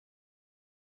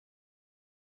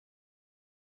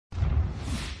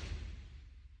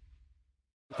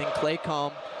think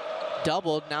Claycomb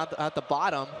doubled now at the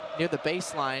bottom near the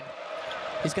baseline.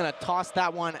 He's going to toss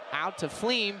that one out to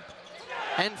Fleem,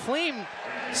 and Fleem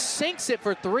sinks it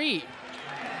for three.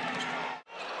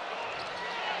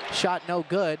 Shot no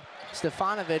good.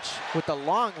 Stefanovic with the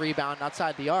long rebound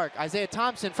outside the arc. Isaiah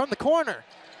Thompson from the corner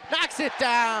knocks it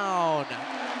down.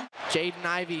 Jaden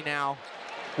Ivey now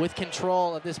with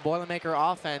control of this Boilermaker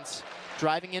offense,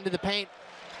 driving into the paint.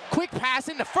 Quick pass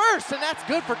into first, and that's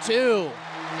good for two.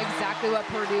 Exactly what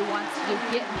Purdue wants to do,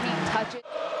 get in paint, touch it.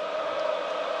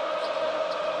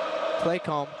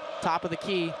 Claycomb, top of the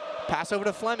key, pass over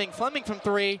to Fleming. Fleming from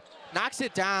three, knocks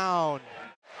it down.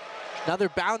 Another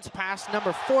bounce pass,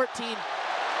 number 14,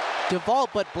 DeVault,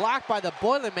 but blocked by the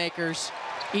Boilermakers.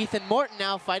 Ethan Morton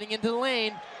now fighting into the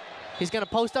lane. He's gonna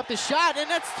post up the shot, and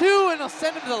that's two, and he'll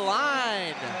send him to the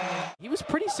line. He was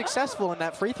pretty successful in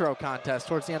that free throw contest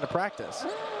towards the end of practice.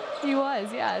 He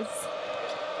was, yes.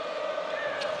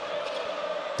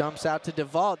 Dumps out to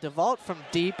DeVault. DeVault from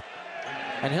deep,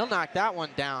 and he'll knock that one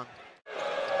down.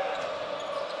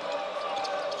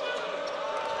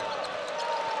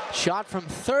 Shot from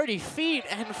 30 feet,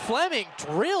 and Fleming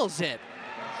drills it.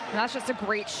 And that's just a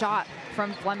great shot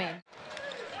from Fleming.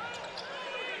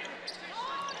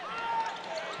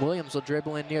 Williams will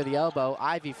dribble in near the elbow.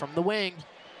 Ivey from the wing.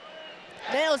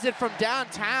 Nails it from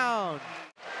downtown.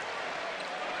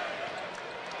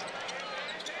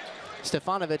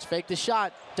 Stefanovic faked the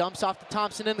shot, dumps off to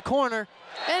Thompson in the corner,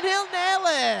 and he'll nail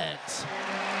it!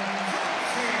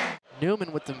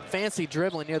 Newman with the fancy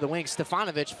dribbling near the wing.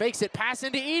 Stefanovic fakes it, pass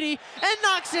into Edey, and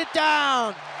knocks it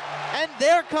down! And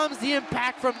there comes the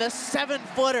impact from the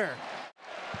 7-footer.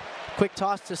 Quick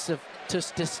toss to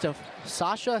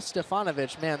Sasha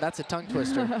Stefanovic. Man, that's a tongue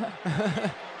twister.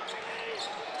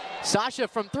 Sasha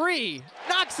from three,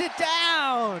 knocks it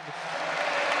down!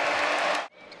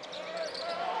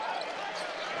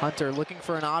 Hunter looking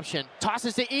for an option,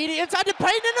 tosses to Edey inside the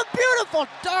paint, and a beautiful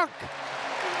dunk!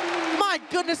 My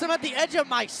goodness, I'm at the edge of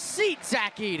my seat,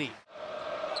 Zach Edey.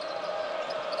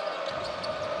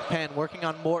 Penn working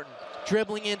on Morton,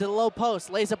 dribbling into the low post,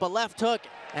 lays up a left hook,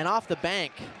 and off the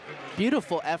bank.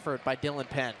 Beautiful effort by Dylan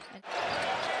Penn.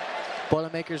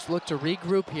 Boilermakers look to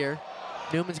regroup here.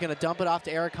 Newman's gonna dump it off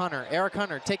to Eric Hunter. Eric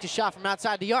Hunter takes a shot from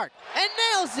outside the arc and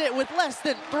nails it with less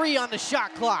than 3 on the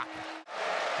shot clock.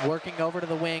 Working over to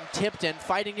the wing, Tipton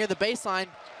fighting near the baseline.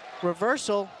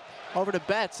 Reversal over to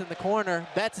Betts in the corner.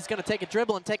 Betts is gonna take a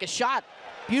dribble and take a shot.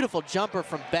 Beautiful jumper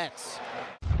from Betts.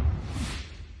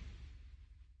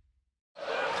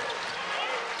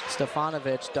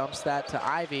 Stefanovic dumps that to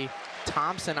Ivey.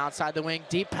 Thompson outside the wing,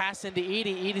 deep pass into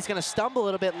Edey. Edey's gonna stumble a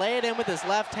little bit, lay it in with his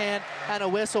left hand, and a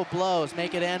whistle blows,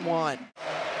 make it N1.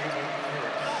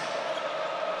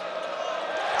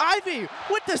 Ivey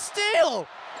with the steal!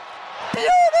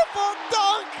 Beautiful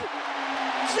dunk!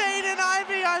 Jaden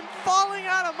Ivey, I'm falling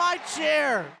out of my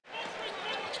chair.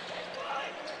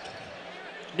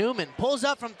 Newman pulls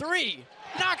up from three,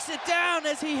 knocks it down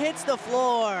as he hits the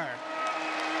floor.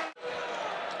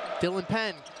 Dylan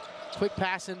Penn, quick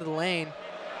pass into the lane.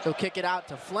 He'll kick it out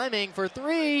to Fleming for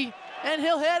three, and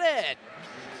he'll hit it.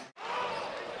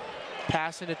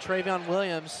 Pass into Travion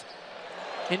Williams.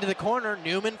 Into the corner,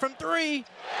 Newman from three,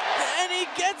 and he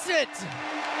gets it.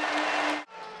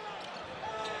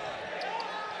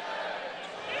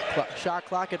 Shot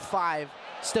clock at 5.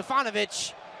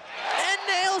 Stefanovic, and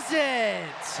nails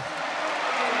it.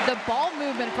 The ball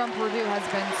movement from Purdue has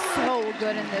been so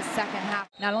good in this second half.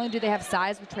 Not only do they have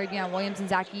size with Travion Williams and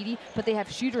Zach Edey, but they have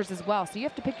shooters as well. So you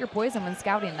have to pick your poison when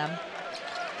scouting them.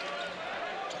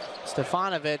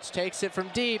 Stefanovic takes it from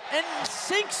deep and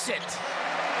sinks it.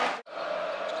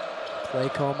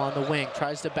 Claycomb on the wing,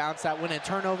 tries to bounce that win and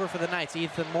turnover for the Knights.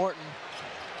 Ethan Morton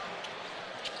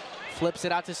flips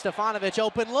it out to Stefanovic,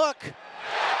 open look,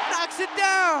 knocks it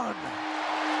down.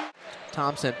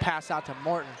 Thompson, pass out to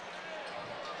Morton.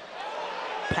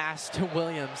 Pass to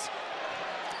Williams.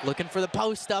 Looking for the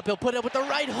post up, he'll put it with the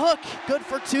right hook, good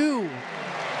for 2.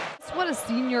 That's what a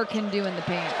senior can do in the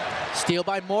paint. Steal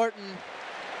by Morton.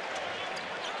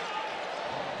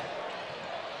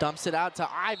 Dumps it out to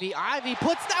Ivey. Ivey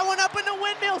puts that one up in the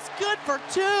windmills, good for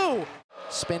 2.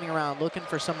 Spinning around, looking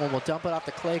for someone, will dump it off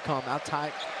to Claycomb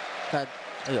outside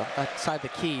the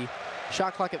key.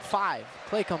 Shot clock at 5.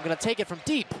 Claycomb gonna take it from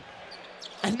deep.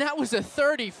 And that was a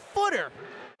 30-footer.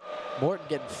 Morton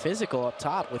getting physical up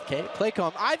top with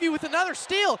Claycomb. Ivey with another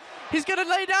steal. He's gonna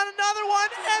lay down another one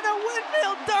and a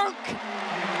windmill dunk.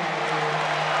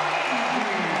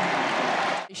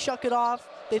 He shook it off.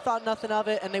 They thought nothing of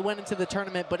it, and they went into the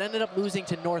tournament, but ended up losing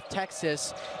to North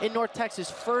Texas in North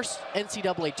Texas' first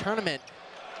NCAA tournament.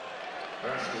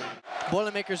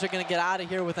 Boilermakers are going to get out of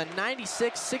here with a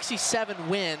 96-67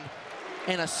 win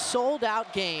and a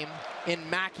sold-out game in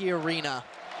Mackey Arena.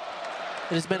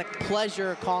 It has been a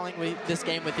pleasure calling this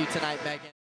game with you tonight, Megan.